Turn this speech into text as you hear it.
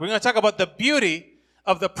We're going to talk about the beauty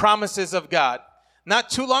of the promises of God. Not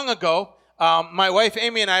too long ago, my wife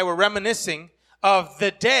Amy and I were reminiscing of the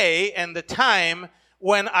day and the time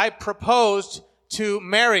when I proposed to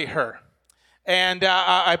marry her. And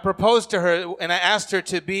I proposed to her and I asked her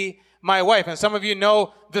to be my wife. And some of you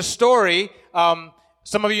know the story.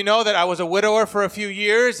 Some of you know that I was a widower for a few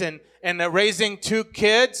years and raising two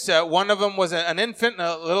kids. One of them was an infant,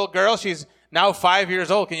 a little girl. She's now 5 years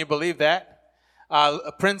old. Can you believe that?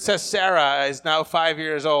 Princess Sarah is now 5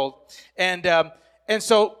 years old. And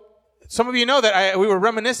so some of you know that we were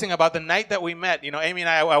reminiscing about the night that we met. You know, Amy and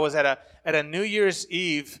I was at a New Year's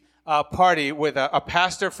Eve party with a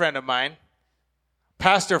pastor friend of mine.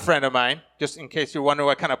 Just in case you wonder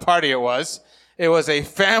what kind of party it was. It was a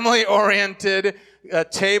family-oriented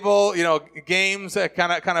table, games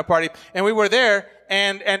kind of party. And we were there,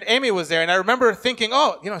 and Amy was there. And I remember thinking,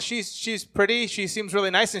 she's pretty. She seems really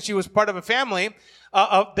nice, and she was part of a family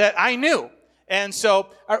that I knew. And so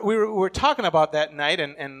we were talking about that night,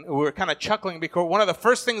 and we were kind of chuckling because one of the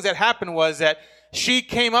first things that happened was that she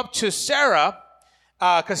came up to Sarah,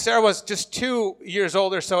 because Sarah was just 2 years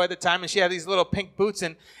old or so at the time, and she had these little pink boots,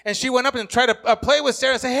 and she went up and tried to play with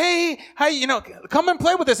Sarah and say, "Hey, hi, come and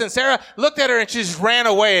play with us." And Sarah looked at her and she just ran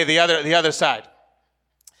away the other side.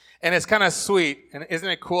 And it's kind of sweet, and isn't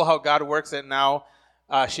it cool how God works that now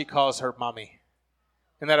she calls her mommy?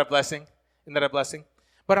 Isn't that a blessing?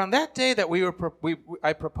 But on that day that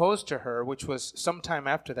I proposed to her, which was sometime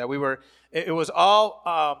after that, it was all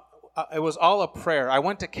a prayer. I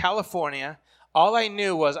went to California. All I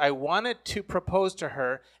knew was I wanted to propose to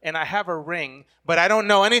her, and I have a ring, but I don't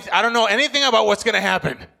know anything about what's going to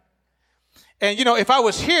happen. And, if I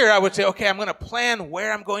was here, I would say, okay, I'm going to plan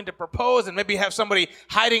where I'm going to propose and maybe have somebody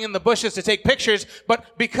hiding in the bushes to take pictures.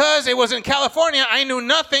 But because it was in California, I knew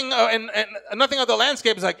nothing and nothing of the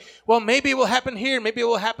landscape. It's like, well, maybe it will happen here. Maybe it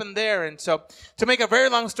will happen there. And so to make a very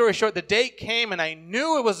long story short, the date came and I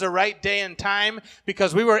knew it was the right day and time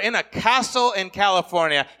because we were in a castle in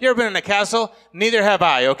California. You ever been in a castle? Neither have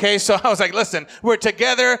I, okay? So I was like, listen, we're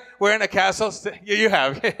together. We're in a castle. You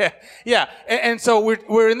have. Yeah. And so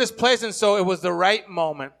we're in this place. And so it was the right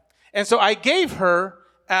moment. And so I gave her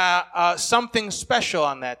something special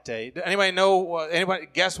on that day. Anybody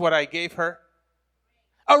guess what I gave her?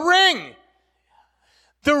 A ring.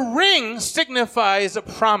 The ring signifies a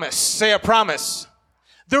promise. Say a promise.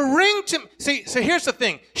 The ring so here's the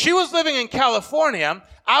thing. She was living in California.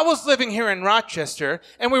 I was living here in Rochester,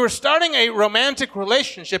 and we were starting a romantic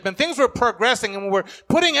relationship, and things were progressing, and we were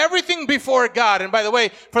putting everything before God. And by the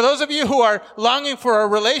way, for those of you who are longing for a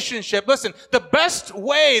relationship, listen, the best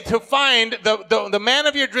way to find the man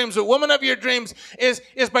of your dreams, the woman of your dreams,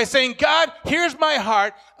 is by saying, God, here's my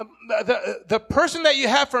heart. The person that you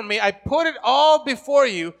have for me, I put it all before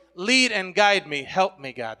you. Lead and guide me. Help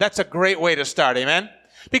me, God. That's a great way to start. Amen?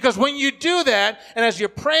 Because when you do that, and as you're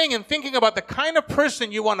praying and thinking about the kind of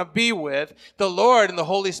person you want to be with, the Lord and the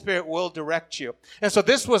Holy Spirit will direct you. And so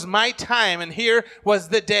this was my time, and here was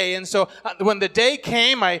the day. And so when the day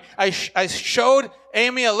came, I showed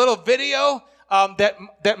Amy a little video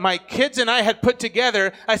that my kids and I had put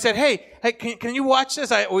together. I said, hey, can you watch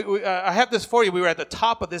this? I have this for you. We were at the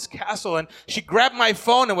top of this castle, and she grabbed my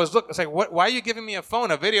phone and was looking. It's like, why are you giving me a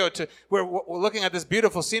phone, a video? We're looking at this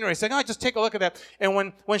beautiful scenery. Saying, just take a look at that.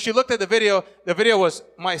 And when she looked at the video was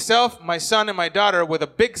myself, my son, and my daughter with a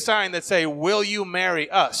big sign that say, "Will you marry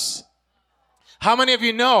us?" How many of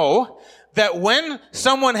you know that when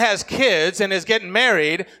someone has kids and is getting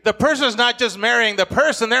married, the person is not just marrying the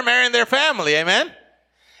person, they're marrying their family. Amen?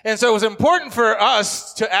 And so it was important for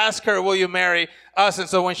us to ask her, "Will you marry us?" And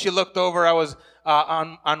so when she looked over, I was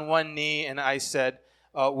on one knee, and I said,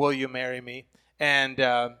 "Will you marry me?" And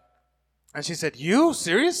she said, "You?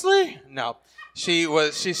 Seriously?" No. She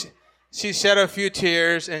shed a few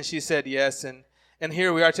tears, and she said yes, and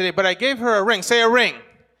here we are today. But I gave her a ring. Say a ring.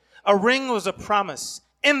 A ring was a promise.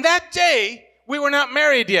 In that day, we were not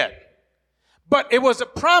married yet. But it was a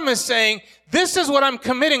promise saying, this is what I'm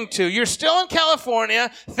committing to. You're still in California.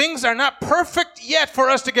 Things are not perfect yet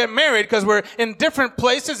for us to get married because we're in different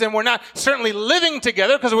places and we're not certainly living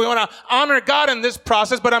together because we want to honor God in this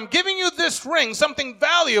process. But I'm giving you this ring, something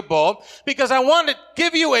valuable, because I want to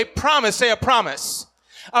give you a promise. Say a promise.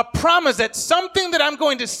 A promise that something that I'm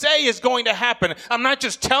going to say is going to happen. I'm not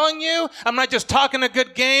just telling you. I'm not just talking a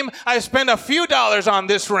good game. I spent a few dollars on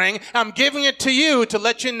this ring. I'm giving it to you to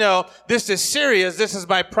let you know this is serious. This is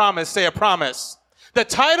my promise. Say a promise. The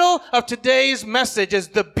title of today's message is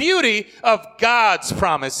The Beauty of God's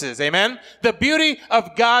Promises. Amen? The beauty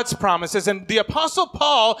of God's promises. And the Apostle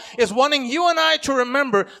Paul is wanting you and I to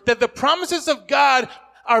remember that the promises of God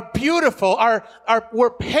are beautiful, were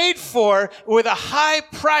paid for with a high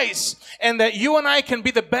price, and that you and I can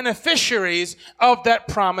be the beneficiaries of that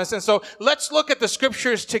promise. And so let's look at the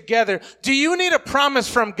scriptures together. Do you need a promise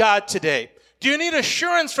from God today? Do you need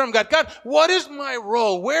assurance from God? God, what is my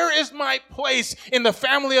role? Where is my place in the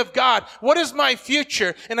family of God? What is my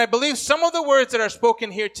future? And I believe some of the words that are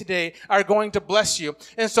spoken here today are going to bless you.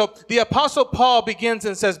 And so the Apostle Paul begins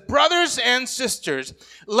and says, brothers and sisters,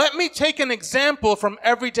 let me take an example from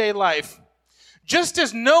everyday life. Just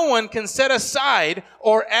as no one can set aside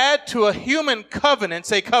or add to a human covenant,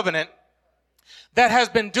 say covenant, that has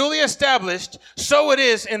been duly established, so it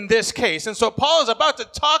is in this case. And so Paul is about to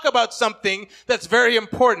talk about something that's very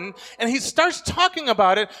important, and he starts talking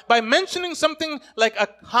about it by mentioning something like a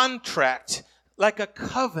contract, like a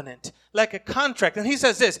covenant, like a contract. And he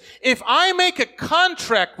says this, if I make a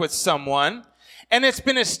contract with someone, and it's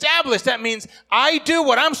been established, that means I do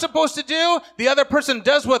what I'm supposed to do, the other person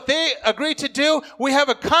does what they agree to do, we have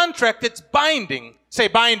a contract that's binding. Say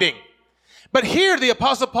binding. But here the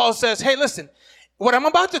Apostle Paul says, hey, listen, what I'm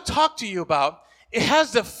about to talk to you about, it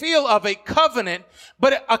has the feel of a covenant,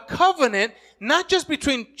 but a covenant not just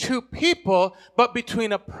between two people, but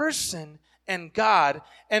between a person and God.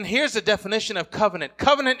 And here's the definition of covenant.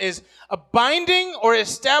 Covenant is a binding or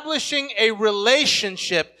establishing a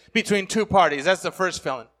relationship between two parties. That's the first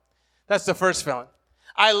fill-in. That's the first fill-in.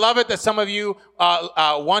 I love it that some of you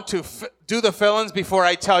want to do the fill-ins before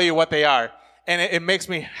I tell you what they are. And it makes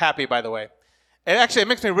me happy, by the way. It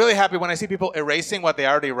makes me really happy when I see people erasing what they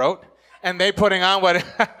already wrote and they putting on what.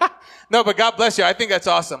 No, but God bless you. I think that's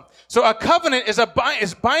awesome. So a covenant is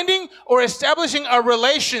is binding or establishing a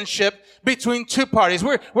relationship between two parties.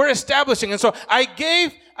 We're establishing. And so I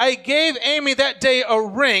gave Amy that day a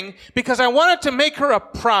ring because I wanted to make her a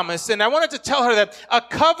promise, and I wanted to tell her that a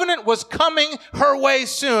covenant was coming her way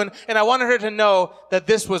soon, and I wanted her to know that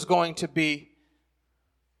this was going to be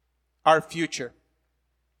our future.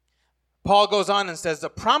 Paul goes on and says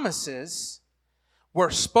the promises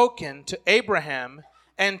were spoken to Abraham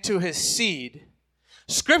and to his seed.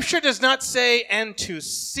 Scripture does not say and to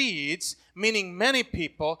seeds, meaning many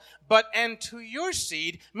people, but and to your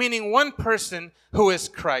seed, meaning one person who is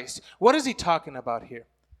Christ. What is he talking about here?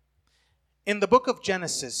 In the book of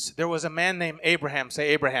Genesis, there was a man named Abraham. Say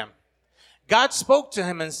Abraham. God spoke to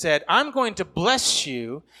him and said, I'm going to bless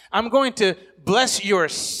you. I'm going to bless your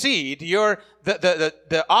seed,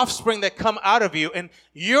 the offspring that come out of you, and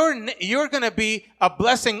you're going to be a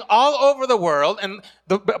blessing all over the world. And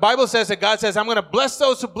the Bible says that God says, I'm going to bless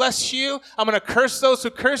those who bless you. I'm going to curse those who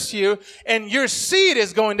curse you. And your seed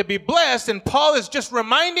is going to be blessed. And Paul is just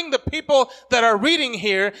reminding the people that are reading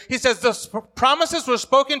here. He says the promises were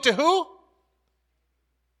spoken to who?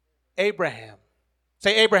 Abraham.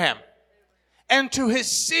 Say Abraham. And to his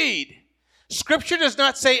seed. Scripture does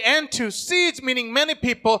not say and to seeds, meaning many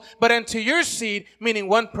people, but and to your seed, meaning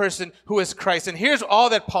one person who is Christ. And here's all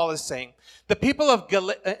that Paul is saying. The people of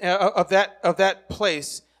that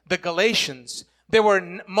place, the Galatians, they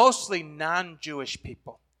were mostly non-Jewish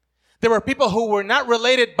people. There were people who were not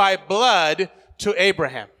related by blood to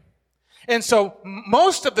Abraham. And so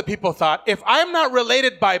most of the people thought, if I'm not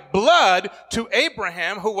related by blood to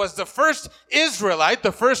Abraham, who was the first Israelite,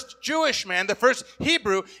 the first Jewish man, the first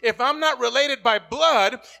Hebrew, if I'm not related by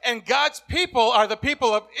blood, and God's people are the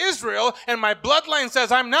people of Israel, and my bloodline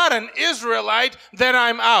says I'm not an Israelite, then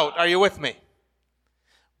I'm out. Are you with me?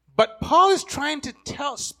 But Paul is trying to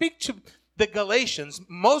speak to the Galatians,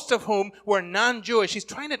 most of whom were non-Jewish. He's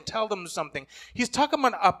trying to tell them something. He's talking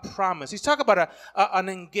about a promise. He's talking about an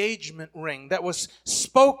engagement ring that was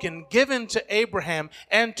spoken, given to Abraham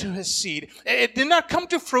and to his seed. It did not come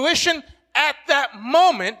to fruition at that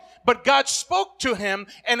moment, but God spoke to him,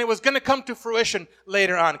 and it was going to come to fruition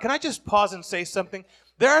later on. Can I just pause and say something?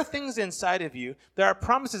 There are things inside of you. There are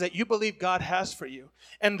promises that you believe God has for you.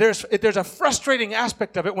 And there's a frustrating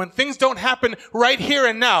aspect of it when things don't happen right here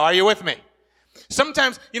and now. Are you with me?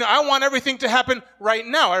 Sometimes, I want everything to happen right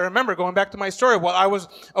now. I remember going back to my story, while I was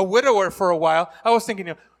a widower for a while, I was thinking,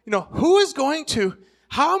 how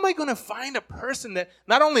am I going to find a person that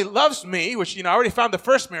not only loves me, which, I already found the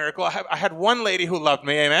first miracle. I had one lady who loved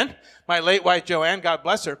me, amen? My late wife, Joanne, God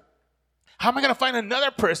bless her. How am I going to find another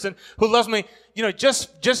person who loves me,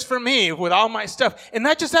 just for me with all my stuff? And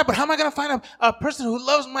not just that, but how am I going to find a person who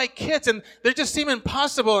loves my kids? And they just seem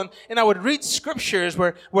impossible. And I would read scriptures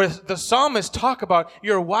where the psalmists talk about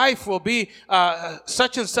your wife will be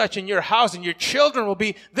such and such in your house, and your children will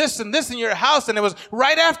be this and this in your house. And it was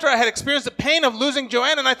right after I had experienced the pain of losing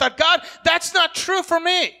Joanne, and I thought, God, that's not true for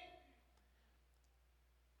me.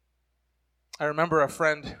 I remember a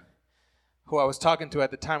friend who I was talking to at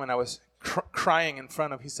the time, and I was crying in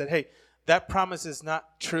front of, he said, hey, that promise is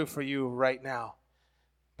not true for you right now,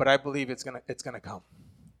 but I believe it's gonna come.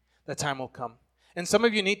 The time will come. And some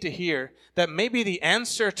of you need to hear that maybe the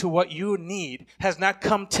answer to what you need has not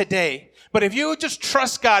come today. But if you just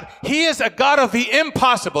trust God, He is a God of the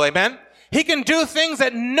impossible, amen? He can do things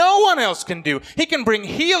that no one else can do. He can bring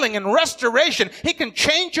healing and restoration. He can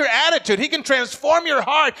change your attitude. He can transform your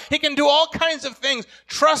heart. He can do all kinds of things.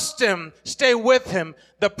 Trust Him. Stay with Him.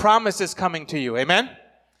 The promise is coming to you, amen?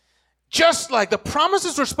 Just like the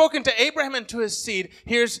promises were spoken to Abraham and to his seed,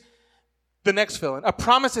 here's the next fill-in. A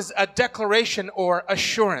promise is a declaration or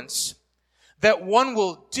assurance that one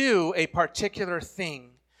will do a particular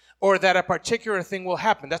thing or that a particular thing will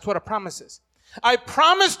happen. That's what a promise is. I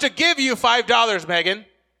promise to give you $5, Megan.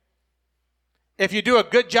 If you do a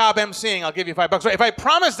good job emceeing, I'll give you $5. If I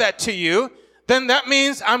promise that to you, then that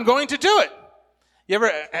means I'm going to do it. You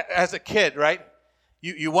ever, as a kid, right?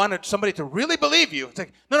 You wanted somebody to really believe you. It's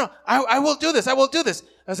like, no, I will do this. I will do this.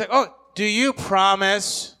 I was like, oh, do you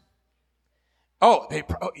promise? Oh,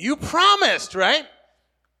 you promised, right?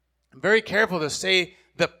 I'm very careful to say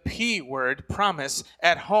the P word, promise,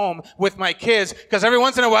 at home with my kids, because every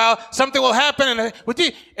once in a while something will happen, and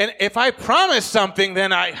if I promise something, then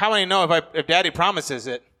how many know if Daddy promises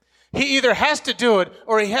it? He either has to do it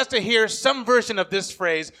or he has to hear some version of this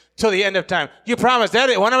phrase till the end of time. You promised,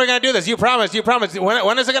 Daddy. When are we going to do this? You promised.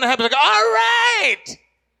 When is it going to happen? Like, all right.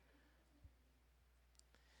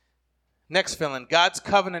 Next fill-in. God's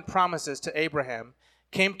covenant promises to Abraham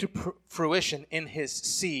came to fruition in his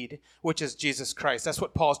seed, which is Jesus Christ. That's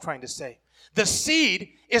what Paul's trying to say. The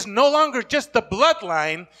seed is no longer just the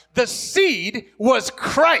bloodline. The seed was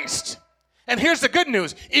Christ. And here's the good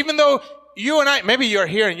news. Even though you and I, maybe you're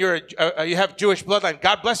here and you have Jewish bloodline,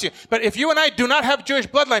 God bless you. But if you and I do not have Jewish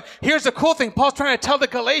bloodline, here's the cool thing. Paul's trying to tell the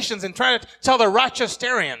Galatians and trying to tell the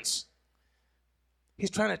Rochesterians. He's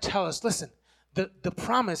trying to tell us, listen, the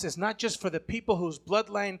promise is not just for the people whose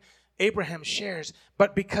bloodline Abraham shares,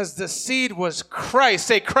 but because the seed was Christ.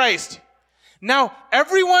 Say Christ. Now,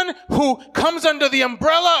 everyone who comes under the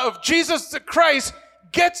umbrella of Jesus the Christ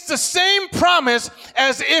gets the same promise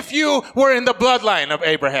as if you were in the bloodline of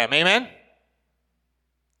Abraham. Amen?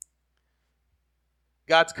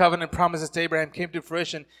 God's covenant promises to Abraham came to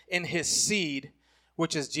fruition in his seed,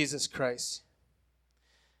 which is Jesus Christ.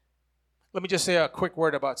 Let me just say a quick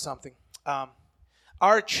word about something.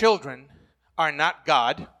 Our children are not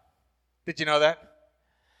God. Did you know that?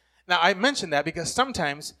 Now, I mention that because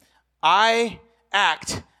sometimes I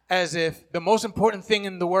act as if the most important thing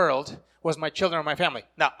in the world was my children or my family.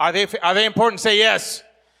 Now, are they important? Say yes.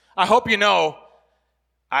 I hope you know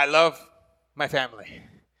I love my family,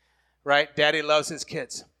 right? Daddy loves his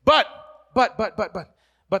kids. But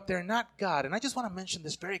they're not God. And I just want to mention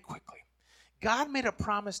this very quickly. God made a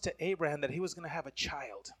promise to Abraham that he was going to have a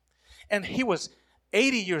child. And he was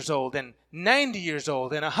 80 years old and 90 years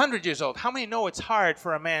old and 100 years old. How many know it's hard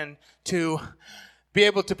for a man to be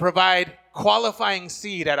able to provide qualifying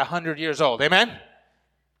seed at 100 years old? Amen?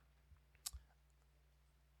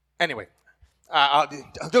 Anyway, I'll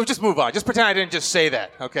just move on. Just pretend I didn't just say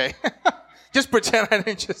that, okay? Just pretend I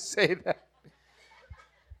didn't just say that.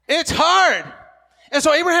 It's hard. And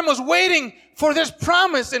so Abraham was waiting for this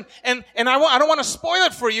promise, and I don't want to spoil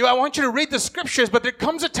it for you. I want you to read the scriptures, but there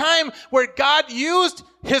comes a time where God used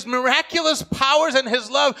his miraculous powers and his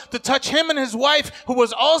love to touch him and his wife, who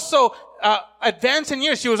was also advanced in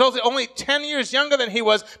years. She was only 10 years younger than he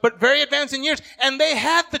was, but very advanced in years. And they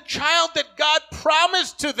had the child that God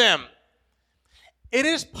promised to them. It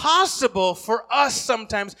is possible for us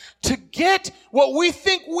sometimes to get what we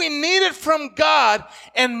think we needed from God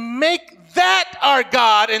and make that our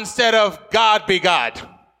God instead of God be God.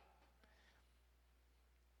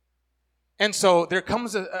 And so there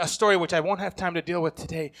comes a story which I won't have time to deal with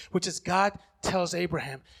today, which is God tells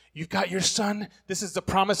Abraham, you've got your son. This is the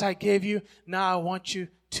promise I gave you. Now I want you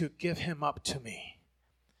to give him up to me.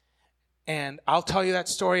 And I'll tell you that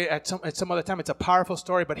story at some other time. It's a powerful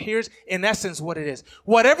story, but here's in essence what it is.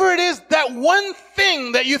 Whatever it is, that one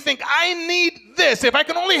thing that you think, I need this, if I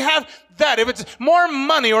can only have that, if it's more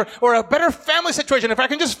money or a better family situation, if I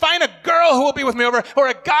can just find a girl who will be with me or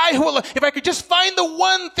a guy who will, if I could just find the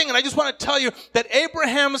one thing. And I just want to tell you that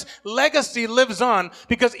Abraham's legacy lives on,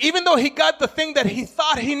 because even though he got the thing that he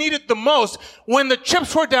thought he needed the most, when the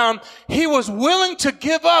chips were down, he was willing to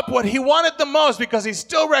give up what he wanted the most because he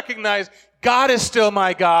still recognized God is still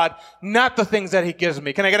my God, not the things that he gives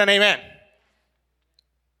me. Can I get an amen?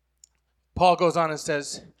 Paul goes on and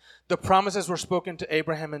says, the promises were spoken to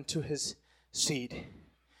Abraham and to his seed.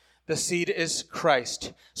 The seed is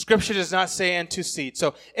Christ. Scripture does not say unto seed.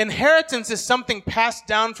 So inheritance is something passed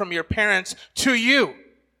down from your parents to you,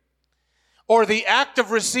 or the act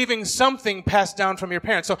of receiving something passed down from your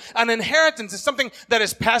parents. So an inheritance is something that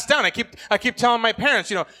is passed down. I keep telling my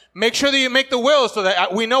parents, make sure that you make the will so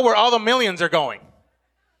that we know where all the millions are going.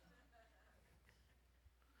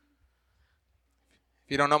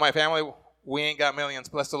 If you don't know my family, we ain't got millions.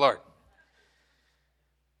 Bless the Lord.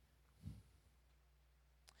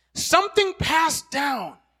 Something passed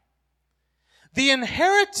down. The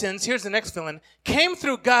inheritance, here's the next fill-in, came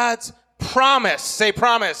through God's promise. Say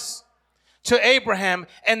promise. To Abraham,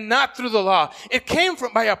 and not through the law. It came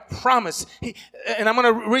by a promise. And I'm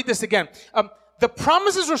going to read this again. The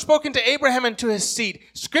promises were spoken to Abraham and to his seed.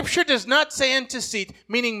 Scripture does not say unto seed,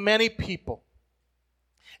 meaning many people.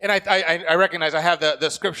 And I recognize I have the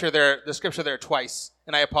scripture there twice,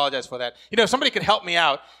 and I apologize for that. If somebody could help me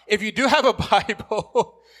out. If you do have a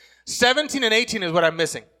Bible, 17 and 18 is what I'm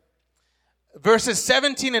missing. Verses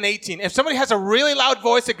 17 and 18. If somebody has a really loud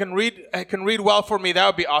voice that can read well for me, that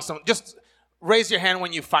would be awesome. Just raise your hand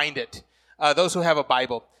when you find it, those who have a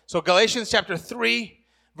Bible. So Galatians chapter 3,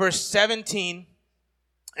 verse 17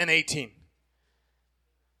 and 18.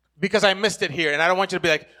 Because I missed it here, and I don't want you to be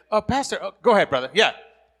like, oh, Pastor, go ahead, brother. Yeah.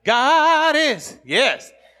 God is.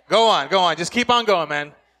 Yes. Go on. Just keep on going,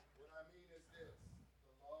 man.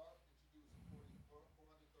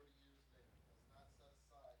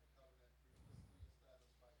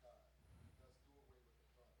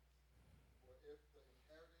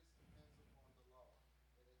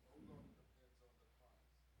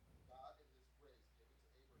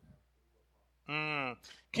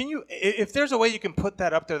 Can you, if there's a way you can put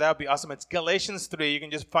that up there, that would be awesome. It's Galatians 3. You can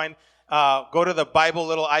just find, go to the Bible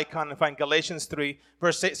little icon and find Galatians 3,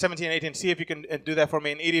 verse 17 and 18. See if you can do that for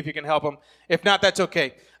me. And Edie, if you can help them. If not, that's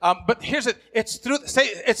okay. But here's it. It's through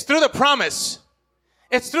the promise.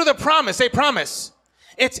 It's through the promise. Say promise.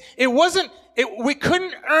 We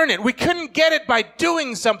couldn't earn it. We couldn't get it by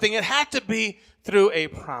doing something. It had to be through a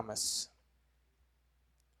promise.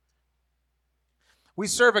 We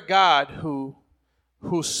serve a God who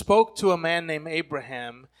spoke to a man named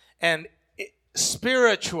Abraham and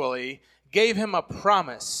spiritually gave him a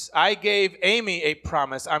promise. I gave Amy a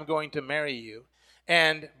promise. I'm going to marry you.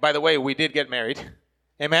 And by the way, we did get married.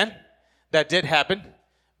 Amen? That did happen.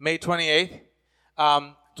 May 28th,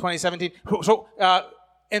 2017.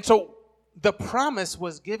 So the promise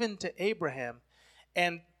was given to Abraham.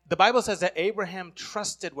 And the Bible says that Abraham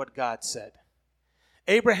trusted what God said.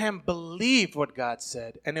 Abraham believed what God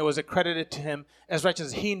said, and it was accredited to him as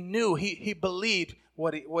righteousness. He knew, he believed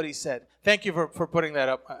what he said. Thank you for putting that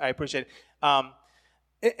up. I appreciate it.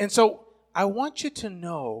 And so I want you to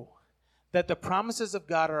know that the promises of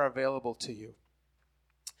God are available to you.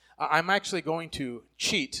 I'm actually going to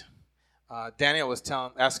cheat. Daniel was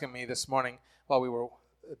asking me this morning while we were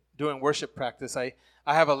doing worship practice. I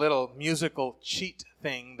have a little musical cheat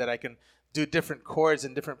thing that I can do different chords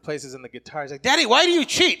in different places in the guitar. He's like, Daddy, why do you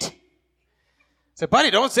cheat? I said, buddy,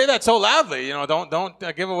 don't say that so loudly. Don't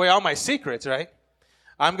give away all my secrets, right?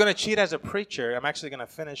 I'm going to cheat as a preacher. I'm actually going to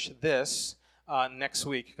finish this next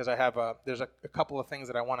week because there's a couple of things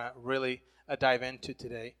that I want to really dive into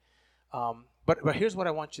today. But here's what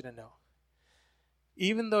I want you to know.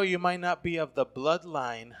 Even though you might not be of the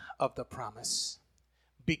bloodline of the promise,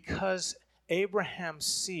 because Abraham's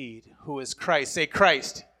seed, who is Christ, say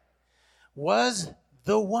Christ, was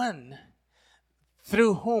the one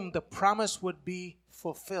through whom the promise would be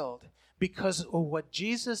fulfilled. Because of what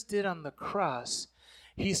Jesus did on the cross,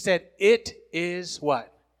 he said, it is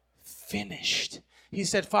what? Finished. He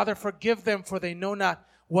said, Father, forgive them, for they know not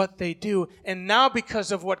what they do. And now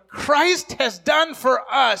because of what Christ has done for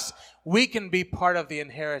us, we can be part of the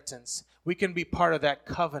inheritance. We can be part of that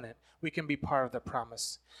covenant. We can be part of the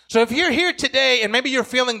promise. So if you're here today and maybe you're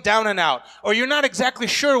feeling down and out, or you're not exactly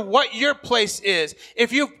sure what your place is,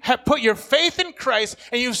 if you have put your faith in Christ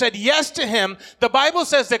and you've said yes to Him, the Bible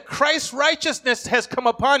says that Christ's righteousness has come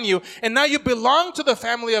upon you and now you belong to the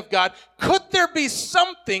family of God. Could there be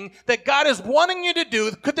something that God is wanting you to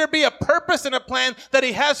do? Could there be a purpose and a plan that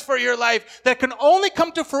He has for your life that can only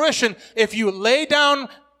come to fruition if you lay down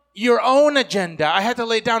your own agenda? I had to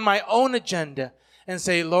lay down my own agenda and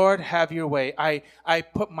say, Lord, have your way. I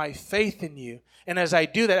put my faith in you. And as I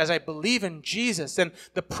do that, as I believe in Jesus, then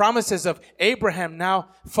the promises of Abraham now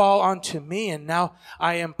fall onto me. And now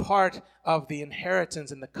I am part of the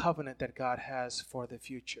inheritance and the covenant that God has for the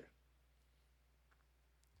future.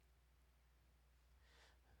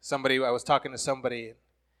 I was talking to somebody, and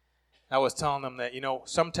I was telling them that,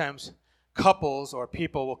 sometimes couples or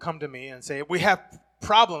people will come to me and say, we have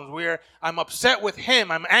problems. I'm upset with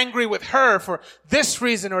him. I'm angry with her for this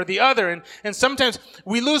reason or the other. And sometimes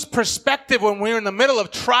we lose perspective when we're in the middle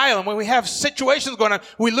of trial and when we have situations going on.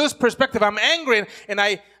 We lose perspective. I'm angry. And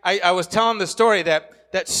I was telling the story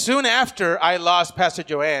that soon after I lost Pastor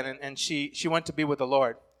Joanne and she went to be with the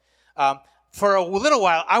Lord, for a little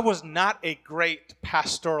while, I was not a great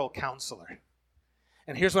pastoral counselor.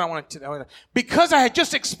 And here's what I wanted to know. Because I had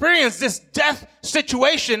just experienced this death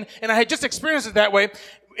situation, and I had just experienced it that way,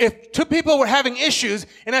 if two people were having issues,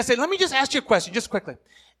 and I said, let me just ask you a question, just quickly.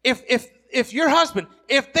 If your husband,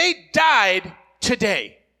 if they died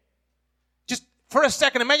today, just for a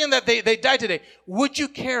second, imagine that they died today, would you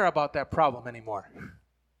care about that problem anymore?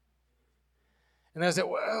 And I said,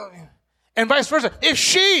 well, and vice versa. If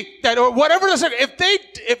she died, or whatever the second,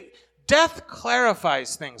 if death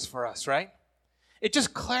clarifies things for us, right? It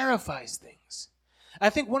just clarifies things.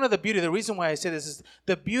 I think one of the reason why I say this is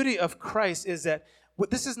the beauty of Christ is that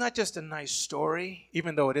this is not just a nice story,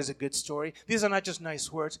 even though it is a good story. These are not just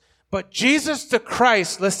nice words. But Jesus the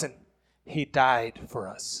Christ, listen, he died for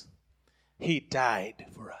us. He died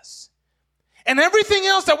for us. And everything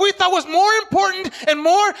else that we thought was more important and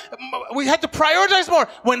more, we had to prioritize more.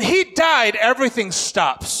 When he died, everything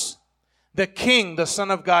stops. The King, the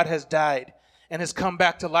Son of God, has died and has come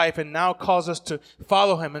back to life and now calls us to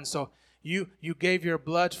follow him. And so you gave your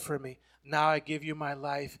blood for me. Now I give you my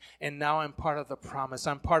life. And now I'm part of the promise.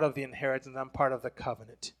 I'm part of the inheritance. I'm part of the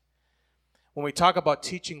covenant. When we talk about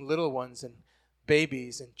teaching little ones and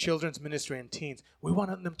babies and children's ministry and teens, we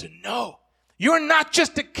want them to know you're not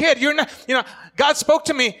just a kid. You're not, God spoke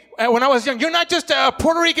to me when I was young. You're not just a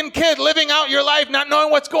Puerto Rican kid living out your life, not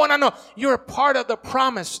knowing what's going on. No, you're a part of the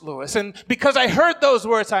promise, Louis. And because I heard those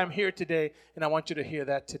words, I'm here today, and I want you to hear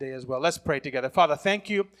that today as well. Let's pray together. Father,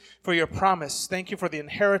 thank you for your promise. Thank you for the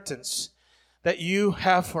inheritance that you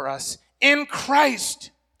have for us in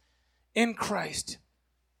Christ. In Christ.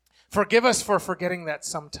 Forgive us for forgetting that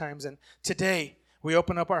sometimes. And today, we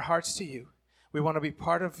open up our hearts to you. We want to be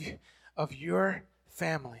part of your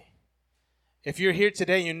family. If you're here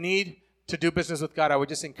today, you need to do business with God, I would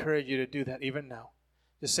just encourage you to do that even now.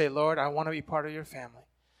 Just say, Lord, I want to be part of your family.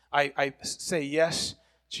 I say yes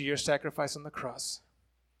to your sacrifice on the cross.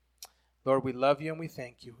 Lord, we love you and we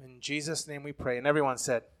thank you. In Jesus' name we pray. And everyone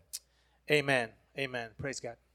said, amen. Amen. Praise God.